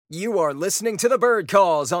You are listening to the Bird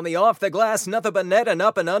Calls on the Off the Glass, Nothing But Net, and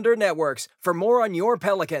Up and Under networks. For more on your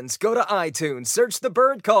Pelicans, go to iTunes, search the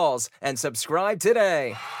Bird Calls, and subscribe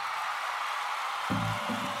today.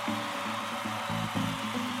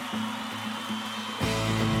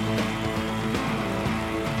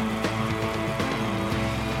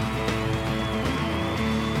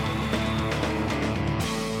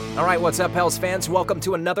 All right, what's up, Pels fans? Welcome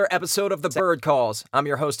to another episode of the Bird Calls. I'm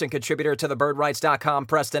your host and contributor to thebirdrights.com,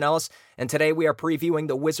 Preston Ellis, and today we are previewing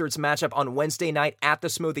the Wizards matchup on Wednesday night at the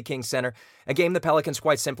Smoothie King Center, a game the Pelicans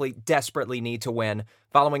quite simply desperately need to win.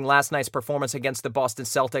 Following last night's performance against the Boston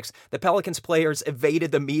Celtics, the Pelicans players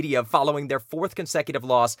evaded the media following their fourth consecutive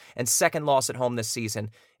loss and second loss at home this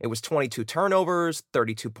season. It was 22 turnovers,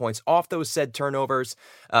 32 points off those said turnovers,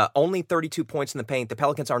 only 32 points in the paint. The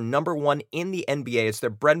Pelicans are number one in the NBA. It's their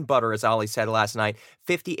bread and butter, as Ali said last night,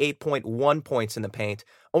 58.1 points in the paint.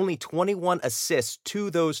 Only 21 assists to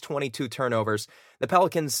those 22 turnovers. The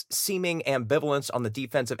Pelicans' seeming ambivalence on the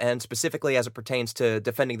defensive end, specifically as it pertains to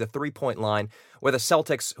defending the three-point line, where the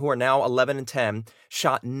Celtics, who are now 11-10,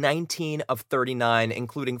 shot 19 of 39,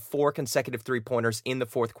 including 4 consecutive three-pointers in the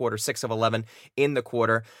fourth quarter, 6 of 11 in the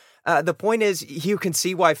quarter. The point is, you can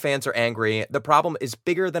see why fans are angry. The problem is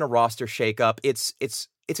bigger than a roster shakeup. It's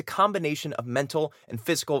a combination of mental and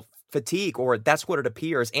physical fatigue, or that's what it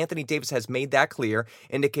appears. Anthony Davis has made that clear,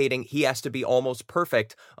 indicating he has to be almost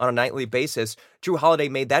perfect on a nightly basis. Jrue Holiday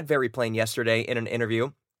made that very plain yesterday in an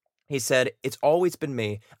interview. He said, "It's always been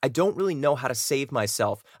me. I don't really know how to save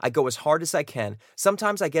myself. I go as hard as I can.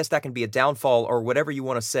 Sometimes I guess that can be a downfall or whatever you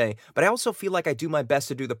want to say, but I also feel like I do my best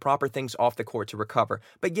to do the proper things off the court to recover.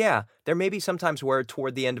 But yeah, there may be sometimes where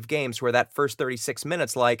toward the end of games where that first 36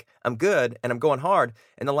 minutes, like, I'm good and I'm going hard.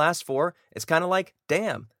 And the last 4, it's kind of like,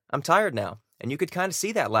 damn, I'm tired now." And you could kind of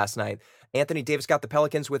see that last night. Anthony Davis got the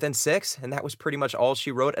Pelicans within 6, and that was pretty much all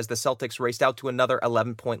she wrote as the Celtics raced out to another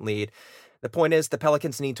 11-point lead. The point is, the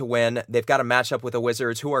Pelicans need to win. They've got a matchup with the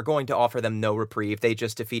Wizards, who are going to offer them no reprieve. They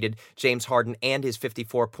just defeated James Harden and his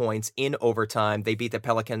 54 points in overtime. They beat the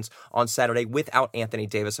Pelicans on Saturday without Anthony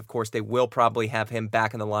Davis. Of course, they will probably have him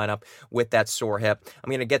back in the lineup with that sore hip. I'm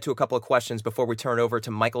going to get to a couple of questions before we turn over to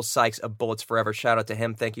Michael Sykes of Bullets Forever. Shout out to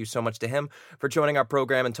him. Thank you so much to him for joining our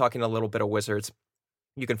program and talking a little bit of Wizards.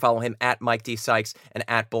 You can follow him at Mike D. Sykes and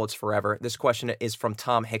at Bullets Forever. This question is from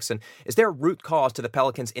Tom Hickson. Is there a root cause to the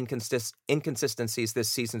Pelicans' inconsistencies this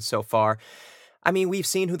season so far? I mean, we've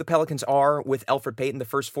seen who the Pelicans are with Elfrid Payton the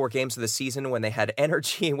first 4 games of the season, when they had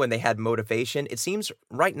energy, when they had motivation. It seems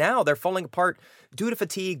right now they're falling apart due to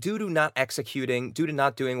fatigue, due to not executing, due to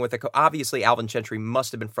not doing what obviously Alvin Gentry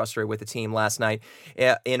must have been frustrated with the team last night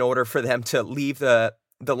in order for them to leave the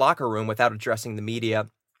locker room without addressing the media.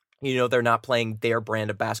 You know, they're not playing their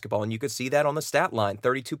brand of basketball, and you could see that on the stat line,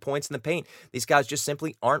 32 points in the paint. These guys just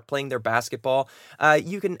simply aren't playing their basketball.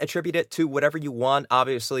 You can attribute it to whatever you want.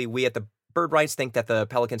 Obviously, we at the Bird Rights think that the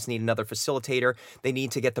Pelicans need another facilitator. They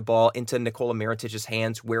need to get the ball into Nikola Mirotic's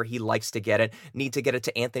hands where he likes to get it. Need to get it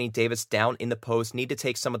to Anthony Davis down in the post. Need to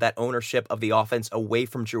take some of that ownership of the offense away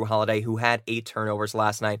from Jrue Holiday, who had 8 turnovers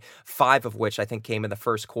last night, 5 of which I think came in the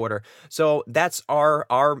first quarter. So that's our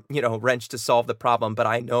wrench to solve the problem. But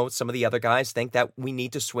I know some of the other guys think that we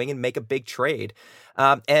need to swing and make a big trade.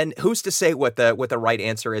 And who's to say what the right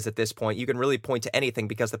answer is at this point? You can really point to anything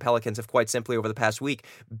because the Pelicans have quite simply over the past week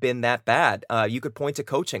been that bad. You could point to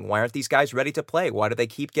coaching. Why aren't these guys ready to play? Why do they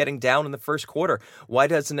keep getting down in the first quarter? Why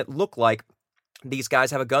doesn't it look like these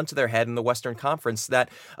guys have a gun to their head in the Western Conference? That,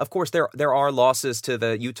 of course, there are losses to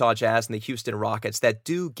the Utah Jazz and the Houston Rockets that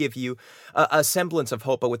do give you a semblance of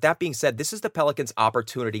hope. But with that being said, this is the Pelicans'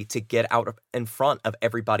 opportunity to get out in front of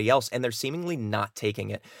everybody else, and they're seemingly not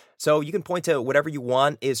taking it. So you can point to whatever you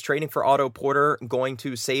want. Is trading for Otto Porter going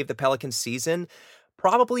to save the Pelicans' season?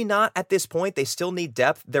 Probably not at this point. They still need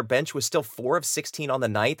depth. Their bench was still 4 of 16 on the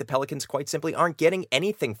night. The Pelicans quite simply aren't getting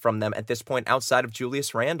anything from them at this point outside of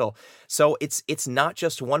Julius Randle. So it's not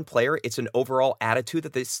just one player. It's an overall attitude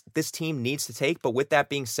that this team needs to take. But with that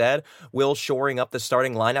being said, will shoring up the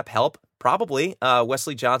starting lineup help? Probably.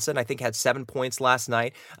 Wesley Johnson, I think, had 7 points last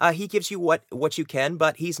night. He gives you what you can,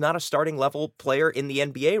 but he's not a starting level player in the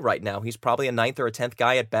NBA right now. He's probably a 9th or a 10th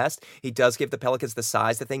guy at best. He does give the Pelicans the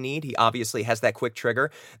size that they need. He obviously has that quick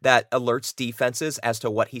trigger that alerts defenses as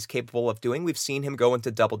to what he's capable of doing. We've seen him go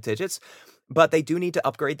into double digits, but they do need to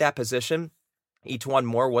upgrade that position. Etuan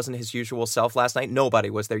Moore wasn't his usual self last night. Nobody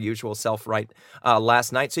was their usual self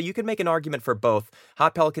last night. So you can make an argument for both.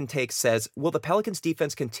 Hot Pelican Take says, will the Pelicans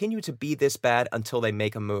defense continue to be this bad until they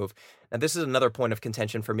make a move? Now, this is another point of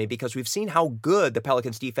contention for me because we've seen how good the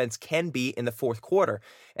Pelicans defense can be in the fourth quarter.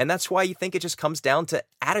 And that's why you think it just comes down to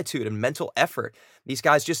attitude and mental effort. These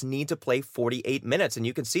guys just need to play 48 minutes. And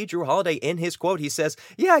you can see Drew Holiday in his quote. He says,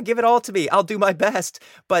 yeah, give it all to me. I'll do my best.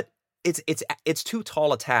 But it's too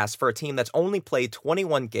tall a task for a team that's only played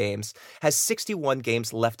 21 games, has 61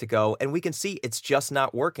 games left to go, and we can see it's just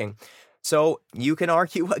not working. So you can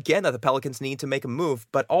argue again that the Pelicans need to make a move,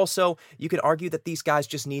 but also you can argue that these guys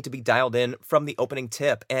just need to be dialed in from the opening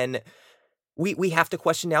tip. And we have to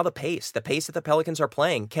question now the pace that the Pelicans are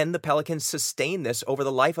playing. Can the Pelicans sustain this over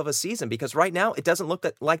the life of a season? Because right now it doesn't look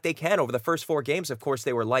like they can. Over the first 4 games, of course,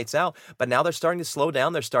 they were lights out, but now they're starting to slow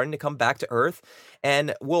down. They're starting to come back to earth,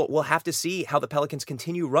 and we'll have to see how the Pelicans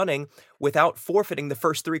continue running without forfeiting the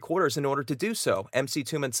first 3 quarters in order to do so. MC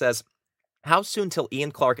Tuman says, how soon till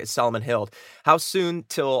Ian Clark is Solomon Hill? How soon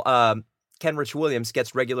till Kenrich Williams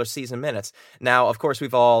gets regular season minutes? Now, of course,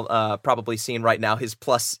 we've all probably seen right now his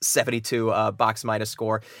plus 72 box minus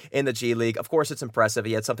score in the G League. Of course, it's impressive.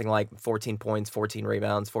 He had something like 14 points, 14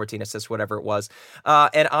 rebounds, 14 assists, whatever it was.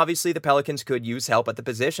 And obviously, the Pelicans could use help at the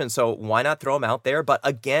position, so why not throw him out there? But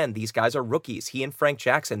again, these guys are rookies. He and Frank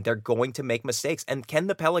Jackson, they're going to make mistakes. And can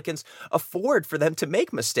the Pelicans afford for them to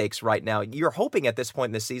make mistakes right now? You're hoping at this point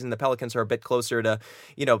in the season, the Pelicans are a bit closer to,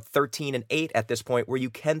 13-8 at this point, where you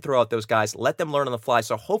can throw out those guys, let them learn on the fly,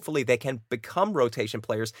 so hopefully they can become rotation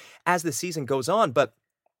players as the season goes on. But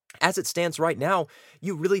as it stands right now,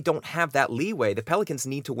 you really don't have that leeway. The Pelicans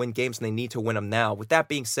need to win games, and they need to win them now. With that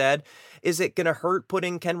being said, is it going to hurt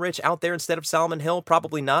putting Kenrich out there instead of Solomon Hill?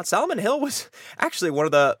 Probably not. Solomon Hill was actually one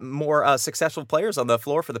of the more successful players on the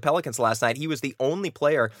floor for the Pelicans last night. He was the only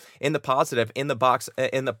player in the positive in the box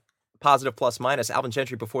in the positive plus minus. Alvin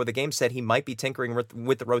Gentry before the game said he might be tinkering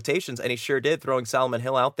with the rotations, and he sure did, throwing Solomon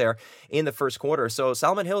Hill out there in the first quarter. So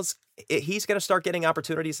Solomon he's going to start getting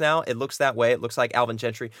opportunities now. It looks that way. It looks like Alvin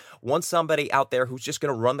Gentry wants somebody out there who's just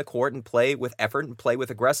going to run the court and play with effort and play with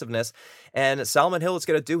aggressiveness. And Solomon Hill is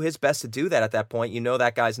going to do his best to do that at that point.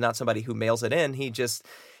 That guy's not somebody who mails it in. He just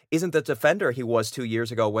isn't the defender he was 2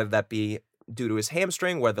 years ago, whether that be due to his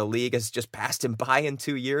hamstring, where the league has just passed him by in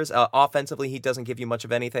 2 years. Offensively, he doesn't give you much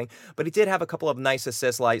of anything, but he did have a couple of nice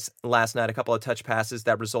assists last night, a couple of touch passes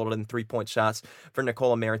that resulted in 3-point shots for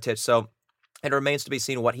Nikola Mirotic. So it remains to be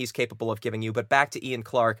seen what he's capable of giving you. But back to Ian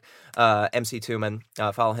Clark, MC Tuman.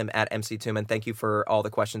 Follow him at MC Tuman. Thank you for all the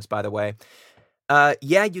questions, by the way.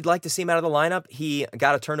 You'd like to see him out of the lineup. He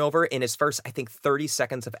got a turnover in his first, I think, 30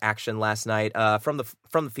 seconds of action last night. From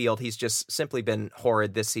the field, he's just simply been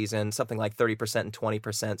horrid this season, something like 30% and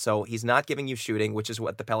 20%. So he's not giving you shooting, which is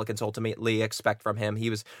what the Pelicans ultimately expect from him. He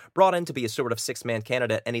was brought in to be a sort of 6-man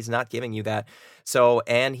candidate, and he's not giving you that. So,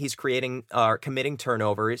 and he's committing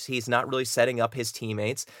turnovers. He's not really setting up his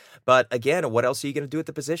teammates. But again, what else are you going to do at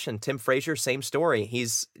the position? Tim Frazier, same story.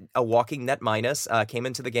 He's a walking net minus, came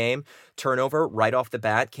into the game, turnover right off the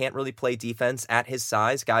bat, can't really play defense at his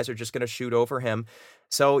size. Guys are just going to shoot over him.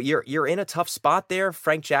 So you're in a tough spot there.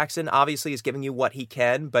 Frank Jackson obviously is giving you what he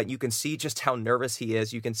can, but you can see just how nervous he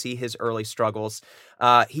is. You can see his early struggles.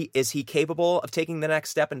 Is he capable of taking the next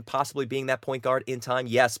step and possibly being that point guard in time?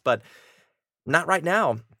 Yes, but not right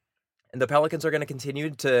now. And the Pelicans are going to continue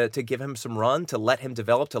to give him some run, to let him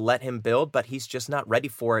develop, to let him build, but he's just not ready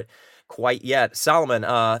for it quite yet. Solomon,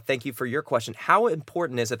 thank you for your question. How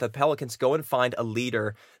important is it that the Pelicans go and find a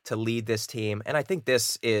leader to lead this team? And I think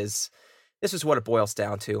this is what it boils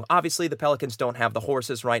down to. Obviously, the Pelicans don't have the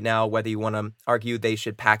horses right now, whether you want to argue they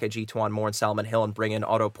should package Etuan Moore and Solomon Hill and bring in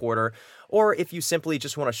Otto Porter, or if you simply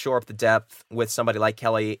just want to shore up the depth with somebody like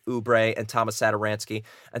Kelly Oubre and Thomas Satoransky,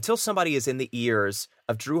 until somebody is in the ears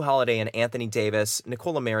of Drew Holiday and Anthony Davis,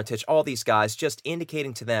 Nikola Mirotic, all these guys, just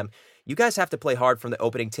indicating to them, you guys have to play hard from the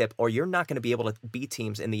opening tip, or you're not going to be able to beat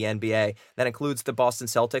teams in the NBA. That includes the Boston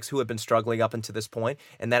Celtics, who have been struggling up until this point,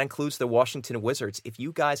 and that includes the Washington Wizards. If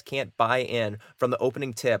you guys can't buy in from the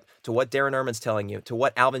opening tip to what Darren Erman's telling you, to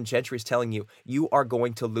what Alvin Gentry is telling you, you are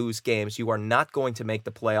going to lose games. You are not going to make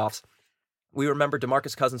the playoffs. We remember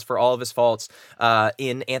DeMarcus Cousins, for all of his faults,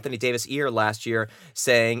 in Anthony Davis' ear last year,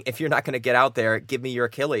 saying, if you're not going to get out there, give me your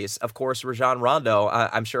Achilles. Of course, Rajon Rondo,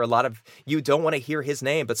 I'm sure a lot of you don't want to hear his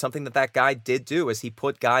name, but something that guy did do is he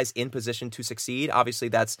put guys in position to succeed. Obviously,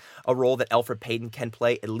 that's a role that Elfrid Payton can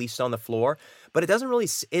play, at least on the floor. But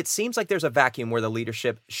it seems like there's a vacuum where the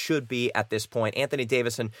leadership should be at this point. Anthony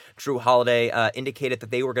Davis and Drew Holiday indicated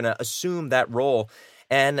that they were going to assume that role.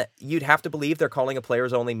 And you'd have to believe they're calling a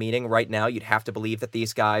players only meeting right now. You'd have to believe that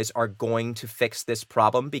these guys are going to fix this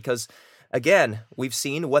problem because, again, we've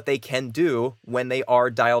seen what they can do when they are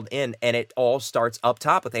dialed in, and it all starts up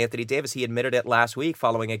top with Anthony Davis. He admitted it last week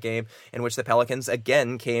following a game in which the Pelicans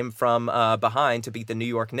again came from behind to beat the New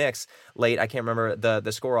York Knicks late. I can't remember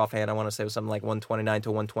the score offhand. I want to say it was something like 129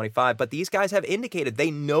 to 125. But these guys have indicated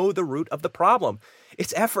they know the root of the problem.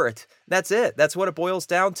 It's effort. That's it. That's what it boils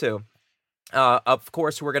down to. Of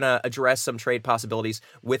course, we're going to address some trade possibilities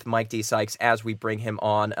with Mike D. Sykes as we bring him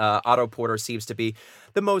on. Otto Porter seems to be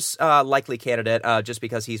the most likely candidate just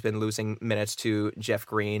because he's been losing minutes to Jeff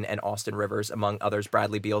Green and Austin Rivers, among others.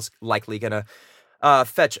 Bradley Beal's likely going to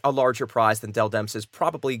fetch a larger prize than Dell Demps is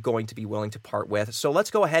probably going to be willing to part with. So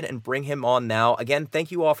let's go ahead and bring him on now. Again,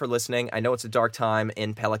 thank you all for listening. I know it's a dark time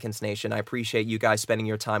in Pelicans Nation. I appreciate you guys spending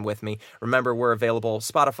your time with me. Remember, we're available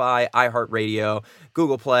Spotify, iHeartRadio,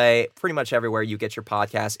 Google Play, pretty much everywhere you get your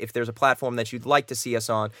podcasts. If there's a platform that you'd like to see us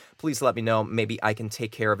on, please let me know. Maybe I can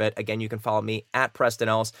take care of it. Again, you can follow me at Preston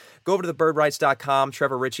Ellis. Go over to thebirdrights.com.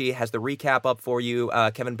 Trevor Ritchie has the recap up for you.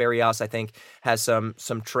 Kevin Barrios, I think, has some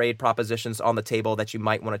trade propositions on the table that you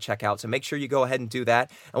might want to check out. So make sure you go ahead and do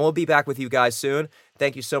that. And we'll be back with you guys soon.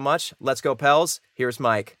 Thank you so much. Let's go, Pels. Here's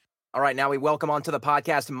Mike. All right, now we welcome onto the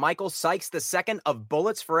podcast Michael Sykes II of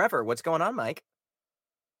Bullets Forever. What's going on, Mike?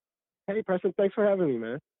 Hey, Preston. Thanks for having me,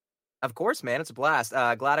 man. Of course, man. It's a blast.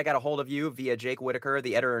 Glad I got a hold of you via Jake Whitaker,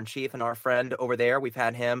 the editor-in-chief and our friend over there. We've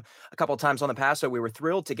had him a couple of times on the past, so we were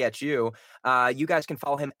thrilled to get you. You guys can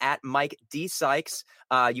follow him at Mike D. Sykes.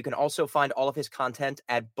 You can also find all of his content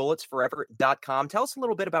at bulletsforever.com. Tell us a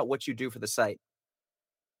little bit about what you do for the site.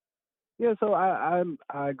 Yeah, so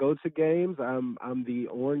I go to games. I'm the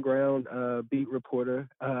on ground beat reporter.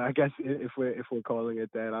 I guess if we're calling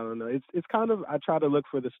it that, I don't know. It's kind of, I try to look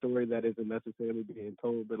for the story that isn't necessarily being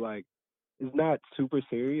told, but like it's not super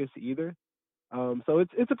serious either. So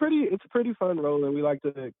it's a pretty fun role, and we like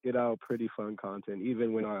to get out pretty fun content,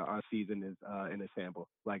 even when our season is in a shamble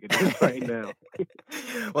like it is right now.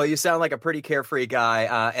 Well, you sound like a pretty carefree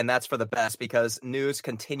guy, and that's for the best because news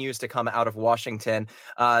continues to come out of Washington.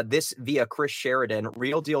 This via Chris Sheridan,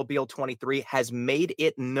 Real Deal Beal 23 has made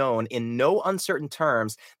it known in no uncertain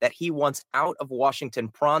terms that he wants out of Washington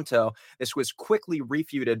pronto. This was quickly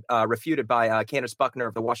refuted by Candace Buckner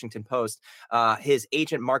of the Washington Post. His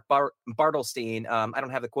agent Mark Bartelstein, I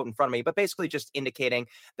don't have the quote in front of me, but basically just indicating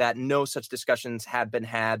that no such discussions had been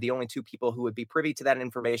had. The only two people who would be privy to that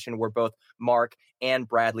information were both Mark and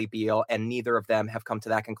Bradley Beal, and neither of them have come to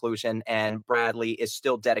that conclusion. And Bradley is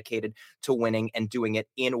still dedicated to winning and doing it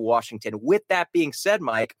in Washington. With that being said,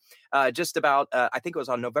 Mike, just about, I think it was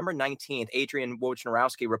on November 19th, Adrian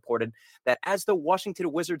Wojnarowski reported that as the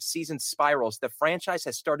Washington Wizards season spirals, the franchise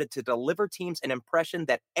has started to deliver teams an impression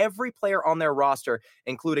that every player on their roster,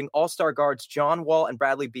 including all-star guards John Wall and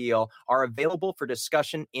Bradley Beal, are available for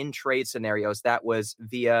discussion in trade scenarios. That was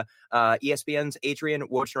via ESPN's Adrian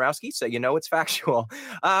Wojnarowski, so you know it's factual.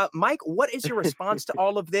 Mike, what is your response to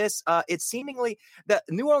all of this? It's seemingly the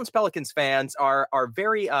New Orleans Pelicans fans are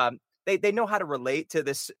very they know how to relate to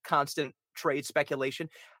this constant trade speculation.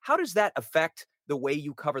 How does that affect the way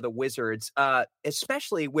you cover the Wizards,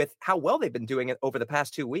 especially with how well they've been doing it over the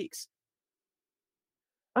past 2 weeks?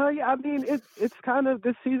 Yeah, I mean it's kind of,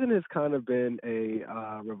 this season has kind of been a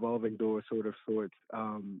revolving door sort of sorts,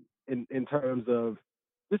 in terms of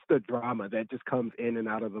just the drama that just comes in and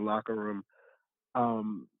out of the locker room,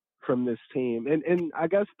 from this team, and I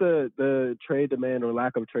guess the trade demand or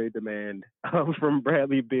lack of trade demand from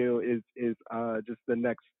Bradley Beal is just the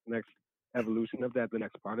next evolution of that, the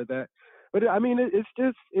next part of that. But I mean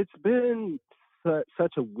it's been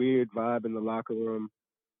such a weird vibe in the locker room.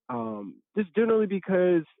 Just generally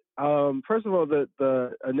because, first of all,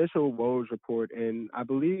 the initial Woj report, and I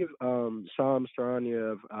believe Sham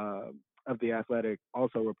Strania of the Athletic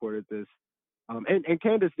also reported this, and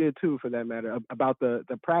Candace did too, for that matter, about the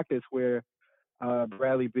practice where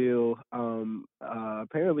Bradley Beal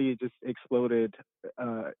apparently just exploded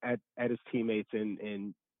at his teammates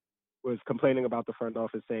and was complaining about the front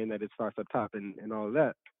office, saying that it starts up top and all of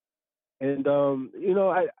that. And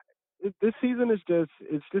this season is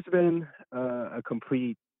it's just been a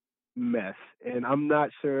complete mess, and I'm not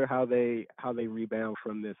sure how they rebound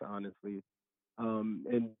from this, honestly.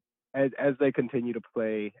 And as they continue to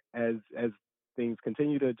play, as things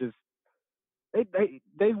continue to just,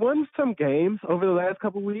 they won some games over the last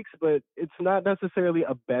couple of weeks, but it's not necessarily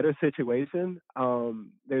a better situation.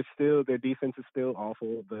 Their defense is still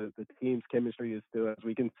awful. The team's chemistry is still, as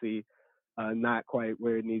we can see, not quite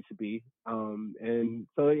where it needs to be. And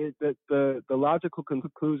so the logical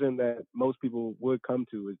conclusion that most people would come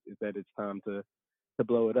to is that it's time to to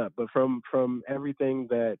blow it up. But from everything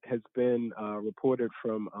that has been reported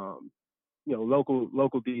from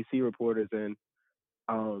local DC reporters and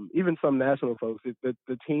even some national folks,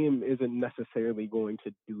 the team isn't necessarily going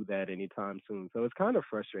to do that anytime soon. So it's kind of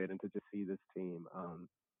frustrating to just see this team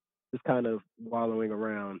just kind of wallowing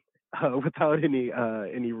around without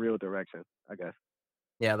any real direction, I guess.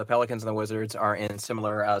 Yeah, the Pelicans and the Wizards are in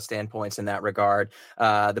similar standpoints in that regard.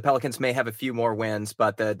 The Pelicans may have a few more wins,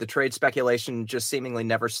 but the trade speculation just seemingly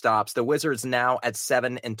never stops. The Wizards now at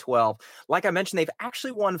 7-12. Like I mentioned, they've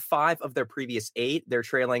actually won 5 of their previous 8. They're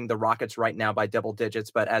trailing the Rockets right now by double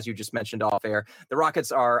digits, but as you just mentioned off air, the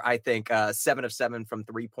Rockets are, I think, 7 of 7 from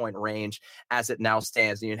 3-point range as it now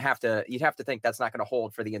stands. And you'd have to think that's not going to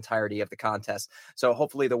hold for the entirety of the contest. So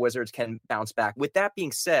hopefully the Wizards can bounce back. With that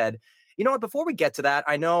being said, you know what? Before we get to that,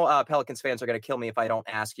 I know Pelicans fans are going to kill me if I don't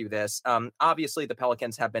ask you this. Obviously, the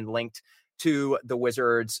Pelicans have been linked to the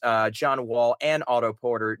Wizards, John Wall and Otto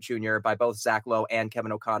Porter Jr. by both Zach Lowe and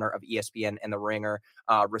Kevin O'Connor of ESPN and The Ringer,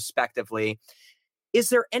 respectively. Is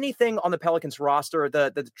there anything on the Pelicans roster?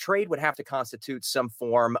 The trade would have to constitute some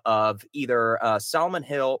form of either Solomon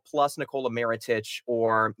Hill plus Nikola Mirotic,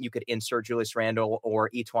 or you could insert Julius Randle or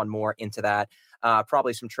Etuan Moore into that.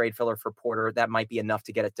 Probably some trade filler for Porter. That might be enough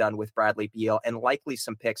to get it done with Bradley Beal, and likely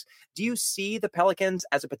some picks. Do you see the Pelicans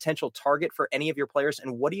as a potential target for any of your players,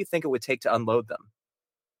 and what do you think it would take to unload them?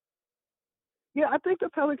 Yeah, I think the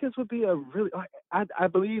Pelicans would be a really. I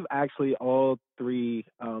believe actually all three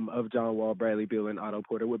of John Wall, Bradley Beal, and Otto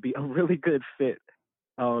Porter would be a really good fit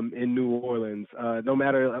in New Orleans. No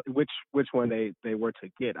matter which one they were to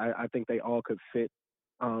get, I think they all could fit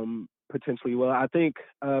potentially well. I think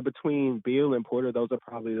between Beal and Porter, those are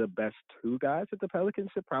probably the best two guys that the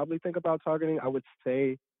Pelicans should probably think about targeting. I would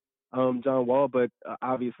say John Wall, but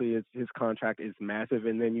obviously his contract is massive,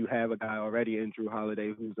 and then you have a guy already in Drew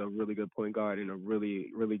Holiday who's a really good point guard and a really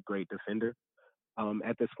really great defender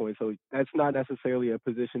at this point. So that's not necessarily a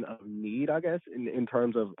position of need, I guess, in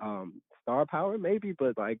terms of star power, maybe,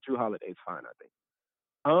 but like Drew Holiday's fine, I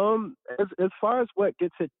think. As far as what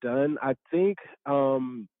gets it done, I think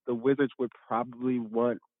the Wizards would probably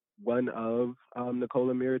want one of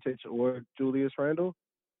Nikola Mirotic or Julius Randle.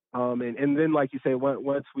 And then like you say,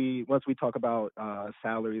 once we talk about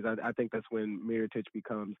salaries, I think that's when Mirotic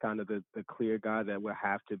becomes kind of the clear guy that will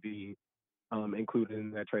have to be included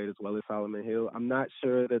in that trade, as well as Solomon Hill. I'm not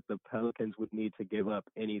sure that the Pelicans would need to give up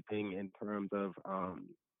anything in terms of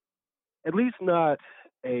at least not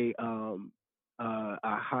a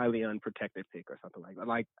a highly unprotected pick or something like that.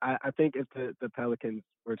 Like I think if the Pelicans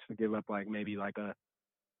were to give up like maybe like a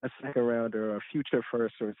second rounder or a future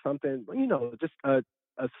first or something, just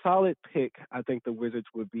a solid pick, I think the Wizards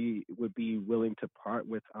would be willing to part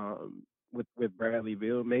with Bradley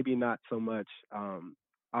Beal. Maybe not so much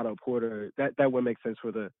Otto Porter. That would make sense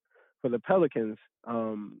for the Pelicans.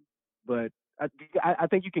 But I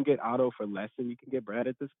think you can get Otto for less than you can get Brad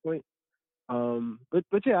at this point.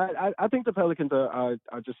 But yeah, I think the Pelicans are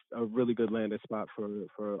just a really good landing spot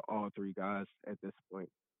for all three guys at this point.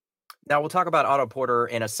 Now, we'll talk about Otto Porter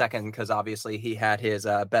in a second because obviously he had his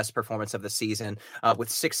best performance of the season with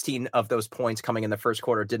 16 of those points coming in the first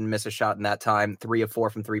quarter. Didn't miss a shot in that time, 3 of 4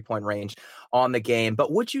 from 3-point range on the game.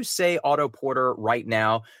 But would you say Otto Porter right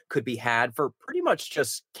now could be had for pretty much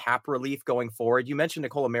just cap relief going forward? You mentioned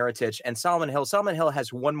Nikola Mirotic and Solomon Hill. Solomon Hill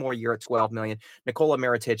has one more year at $12 million. Nikola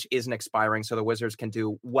Mirotic isn't expiring, so the Wizards can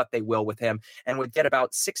do what they will with him and would get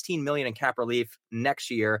about $16 million in cap relief next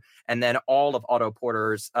year, and then all of Otto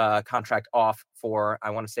Porter's contract off for,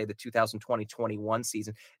 I want to say, the 2020-21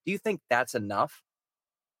 season. Do you think that's enough?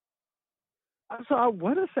 So I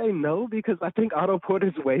want to say no because I think Otto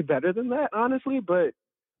Porter's way better than that, honestly. But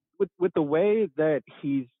with the way that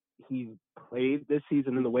he's played this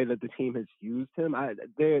season and the way that the team has used him,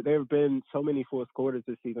 there have been so many fourth quarters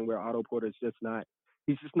this season where Otto Porter's just not.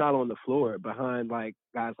 He's just not on the floor behind like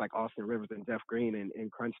guys like Austin Rivers and Jeff Green in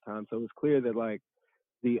crunch time. So it's clear that like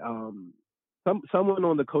the someone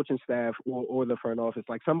on the coaching staff or the front office,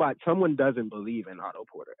 like someone doesn't believe in Otto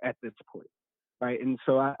Porter at this point, right? And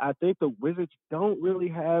so I think the Wizards don't really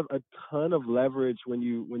have a ton of leverage when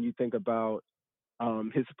you think about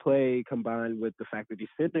his play, combined with the fact that he's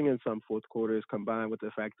sitting in some fourth quarters, combined with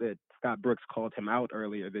the fact that Scott Brooks called him out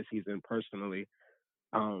earlier this season personally.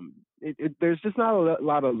 There's just not a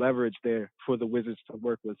lot of leverage there for the Wizards to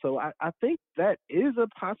work with. So I think that is a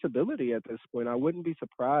possibility at this point. I wouldn't be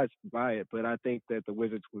surprised by it, but I think that the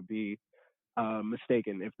Wizards would be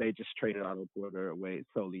mistaken if they just traded Otto Porter away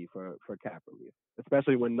solely for cap relief,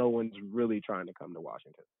 especially when no one's really trying to come to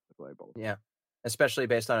Washington to play both. Yeah. especially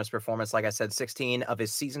based on his performance. Like I said, 16 of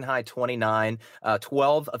his season high 29,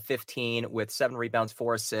 12 of 15 with 7 rebounds,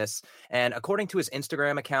 4 assists. And according to his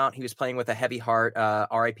Instagram account, he was playing with a heavy heart.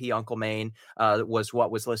 RIP Uncle Maine was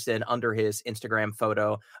what was listed under his Instagram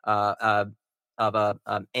photo of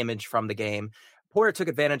a image from the game. Porter took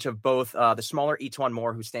advantage of both the smaller Etuan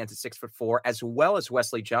Moore, who stands at 6'4", as well as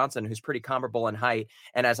Wesley Johnson, who's pretty comparable in height.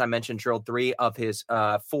 And as I mentioned, drilled 3 of his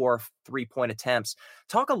 4 3-point attempts.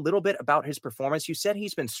 Talk a little bit about his performance. You said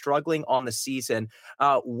he's been struggling on the season.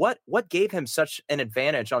 What gave him such an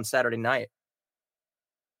advantage on Saturday night?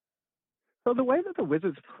 So the way that the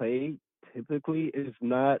Wizards play typically is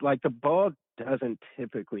not like the ball doesn't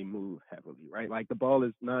typically move heavily, right? Like the ball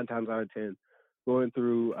is 9 times out of 10 going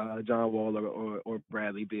through John Wall or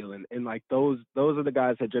Bradley Beal, and like those are the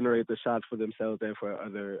guys that generate the shots for themselves and for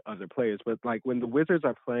other players. But like when the Wizards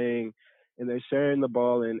are playing and they're sharing the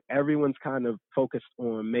ball and everyone's kind of focused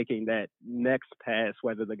on making that next pass,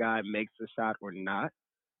 whether the guy makes the shot or not,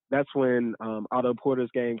 that's when Otto Porter's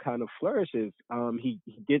game kind of flourishes. He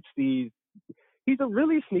gets these. He's a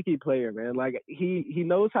really sneaky player, man. Like he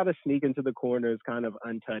knows how to sneak into the corners kind of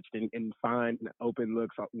untouched and find open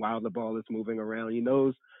looks while the ball is moving around. He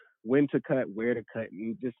knows when to cut, where to cut,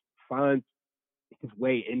 and just finds his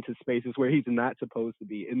way into spaces where he's not supposed to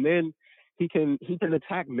be. And then he can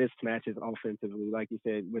attack mismatches offensively, like you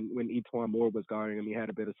said, when Etuan Moore was guarding him, he had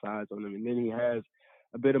a bit of size on him, and then he has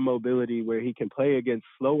a bit of mobility where he can play against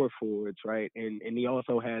slower forwards, right? And he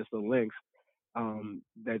also has the length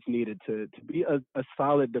that's needed to be a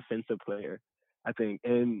solid defensive player, I think.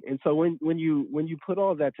 And so when you put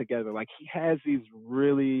all that together, like he has these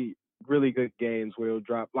really good games where he'll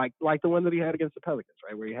drop like the one that he had against the Pelicans,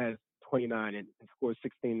 right, where he has 29 and scores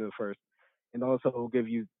 16 in the first, and also will give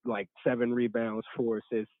you like 7 rebounds, 4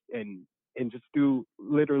 assists, and just do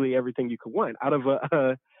literally everything you could want out of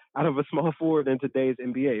a out of a small forward in today's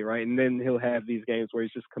NBA, right? And then he'll have these games where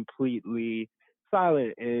he's just completely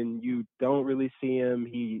silent and you don't really see him.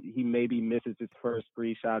 He maybe misses his first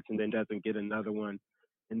 3 shots and then doesn't get another one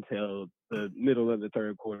until the middle of the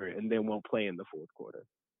third quarter and then won't play in the fourth quarter.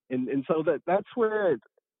 And so that's where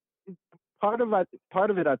part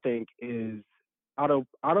of it I think is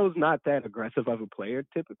Otto's not that aggressive of a player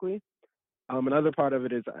typically. Another part of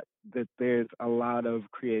it is that there's a lot of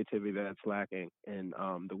creativity that's lacking in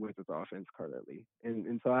the Wizards offense currently.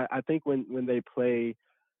 And so I think when they play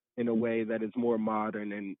in a way that is more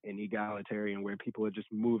modern and egalitarian, where people are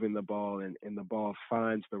just moving the ball and the ball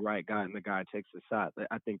finds the right guy and the guy takes the shot,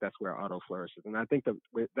 I think that's where Otto flourishes. And I think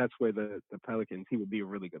that's where the Pelicans, he would be a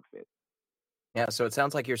really good fit. Yeah, so it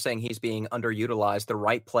sounds like you're saying he's being underutilized, the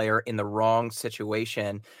right player in the wrong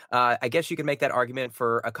situation. I guess you can make that argument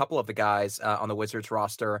for a couple of the guys on the Wizards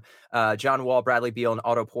roster. John Wall, Bradley Beal, and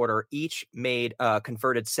Otto Porter each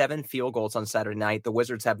converted 7 field goals on Saturday night. The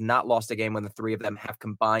Wizards have not lost a game when the 3 of them have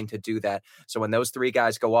combined to do that. So when those 3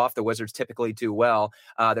 guys go off, the Wizards typically do well.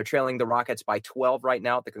 They're trailing the Rockets by 12 right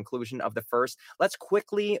now at the conclusion of the first. Let's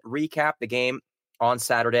quickly recap the game on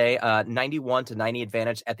Saturday, 91-90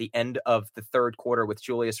 advantage at the end of the third quarter with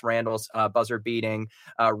Julius Randle's buzzer-beating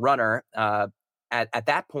runner. At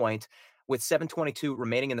that point, with 7:22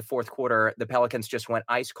 remaining in the fourth quarter, the Pelicans just went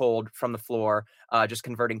ice cold from the floor, just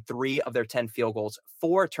converting 3 of their 10 field goals,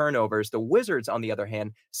 4 turnovers. The Wizards, on the other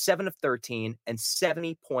hand, 7 of 13 and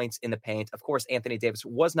 70 points in the paint. Of course, Anthony Davis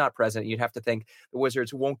was not present. You'd have to think the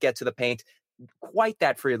Wizards won't get to the paint quite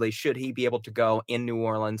that freely should he be able to go in New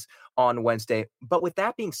Orleans on Wednesday. But with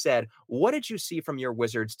that being said, what did you see from your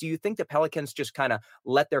Wizards? Do you think the Pelicans just kind of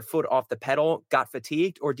let their foot off the pedal, got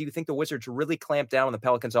fatigued, or do you think the Wizards really clamped down on the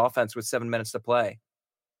Pelicans offense with 7 minutes to play?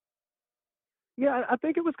 Yeah, I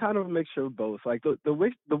think it was kind of a mixture of both. Like the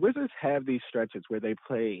Wizards have these stretches where they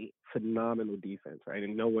play phenomenal defense, right?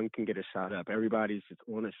 And no one can get a shot up. Everybody's just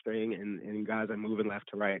on a string, and guys are moving left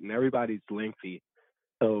to right, and everybody's lengthy.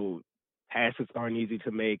 So passes aren't easy to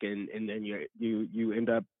make, and then you end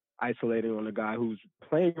up isolating on a guy who's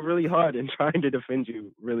playing really hard and trying to defend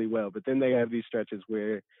you really well. But then they have these stretches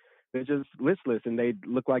where they're just listless and they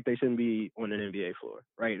look like they shouldn't be on an NBA floor,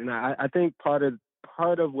 right? And I think part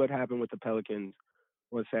of what happened with the Pelicans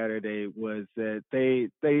on Saturday was that they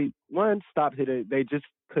one stopped hitting. They just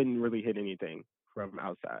couldn't really hit anything from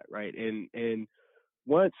outside, right? And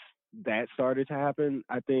once that started to happen,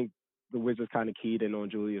 I think the Wizards kind of keyed in on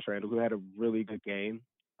Julius Randle, who had a really good game,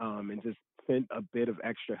 and just sent a bit of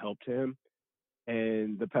extra help to him.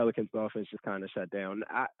 And the Pelicans offense just kind of shut down.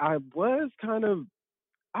 I was kind of,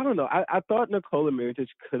 I don't know. I thought Nikola Mirotic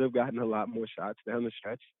could have gotten a lot more shots down the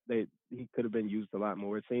stretch. He could have been used a lot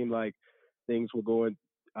more. It seemed like things were going.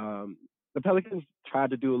 The Pelicans tried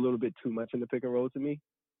to do a little bit too much in the pick and roll to me,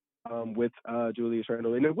 with Julius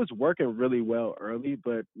Randle, and it was working really well early.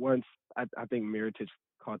 But once I think Mirotic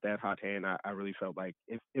caught that hot hand, I really felt like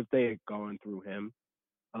if they had gone through him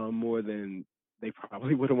more than they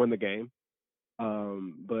probably would have won the game.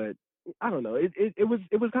 But I don't know. It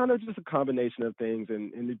was kind of just a combination of things,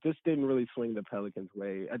 and it just didn't really swing the Pelicans'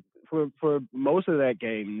 way. For most of that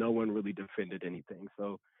game, no one really defended anything.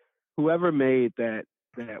 So whoever made that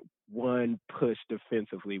one push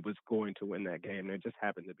defensively was going to win that game. And it just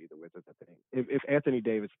happened to be the Wizards, I think. If Anthony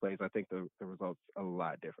Davis plays, I think the result's a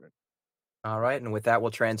lot different. All right, and with that, we'll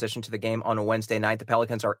transition to the game on a Wednesday night. The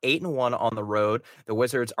Pelicans are 8-1 on the road. The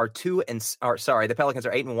Wizards are the Pelicans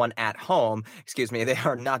are 8-1 at home. Excuse me, they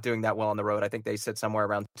are not doing that well on the road. I think they sit somewhere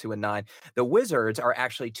around 2-9. The Wizards are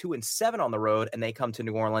actually 2-7 on the road, and they come to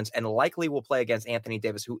New Orleans and likely will play against Anthony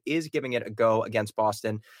Davis, who is giving it a go against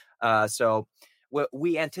Boston. So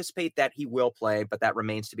we anticipate that he will play, but that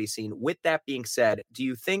remains to be seen. With that being said, do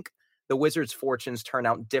you think the Wizards' fortunes turn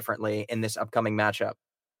out differently in this upcoming matchup?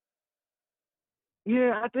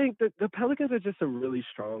 Yeah, I think that the Pelicans are just a really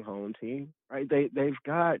strong home team, right? They've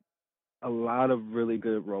got a lot of really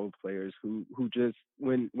good role players who just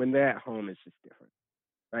when they're at home, it's just different,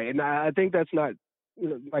 right? And I think that's not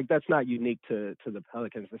like that's not unique to the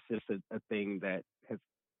Pelicans. It's just a thing that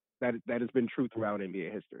has been true throughout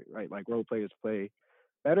NBA history, right? Like role players play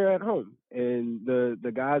better at home, and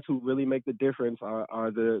the guys who really make the difference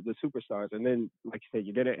are the superstars. And then, like you said,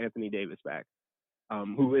 you get an Anthony Davis back,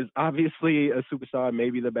 who is obviously a superstar,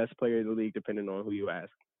 maybe the best player in the league, depending on who you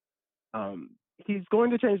ask. He's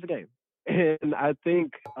going to change the game. And I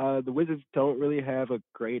think the Wizards don't really have a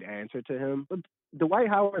great answer to him. But Dwight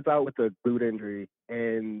Howard's out with a glute injury,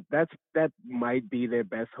 and that might be their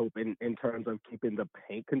best hope in terms of keeping the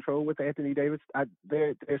paint control with Anthony Davis.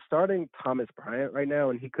 They're starting Thomas Bryant right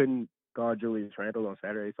now, and he couldn't guard Julius Randle on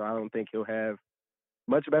Saturday, so I don't think he'll have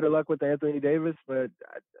much better luck with Anthony Davis. But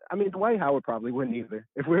I mean, Dwight Howard probably wouldn't either,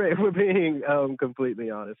 if we're being completely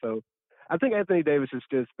honest. So I think Anthony Davis is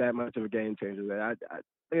just that much of a game changer that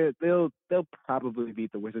they'll probably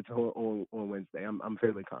beat the Wizards on Wednesday. I'm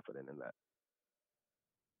fairly confident in that.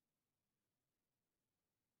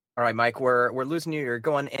 All right, Mike, we're losing you. You're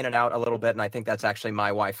going in and out a little bit, and I think that's actually my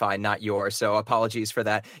Wi-Fi, not yours. So apologies for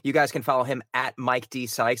that. You guys can follow him at Mike D.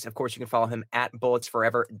 Sykes. Of course, you can follow him at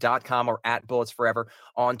bulletsforever.com or at bulletsforever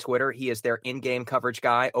on Twitter. He is their in-game coverage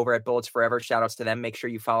guy over at Bullets Forever. Shout outs to them. Make sure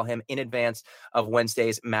you follow him in advance of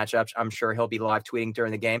Wednesday's matchups. I'm sure he'll be live tweeting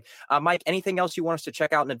during the game. Mike, anything else you want us to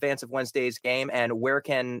check out in advance of Wednesday's game, and where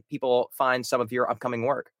can people find some of your upcoming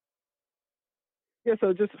work? Yeah,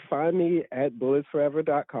 so just find me at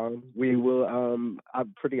bulletsforever.com. We will I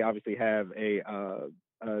pretty obviously have a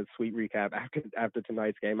sweet recap after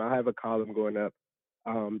tonight's game. I have a column going up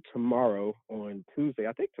tomorrow on Tuesday.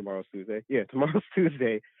 I think tomorrow's Tuesday. Yeah, tomorrow's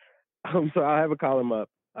Tuesday. So I'll have a column up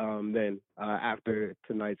then after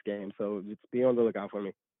tonight's game. So just be on the lookout for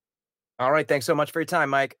me. All right, thanks so much for your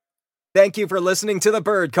time, Mike. Thank you for listening to the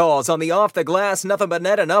Bird Calls on the Off the Glass, Nothing But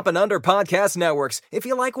Net, and Up and Under podcast networks. If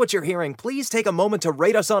you like what you're hearing, please take a moment to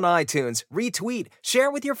rate us on iTunes, retweet,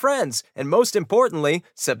 share with your friends, and most importantly,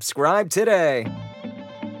 subscribe today.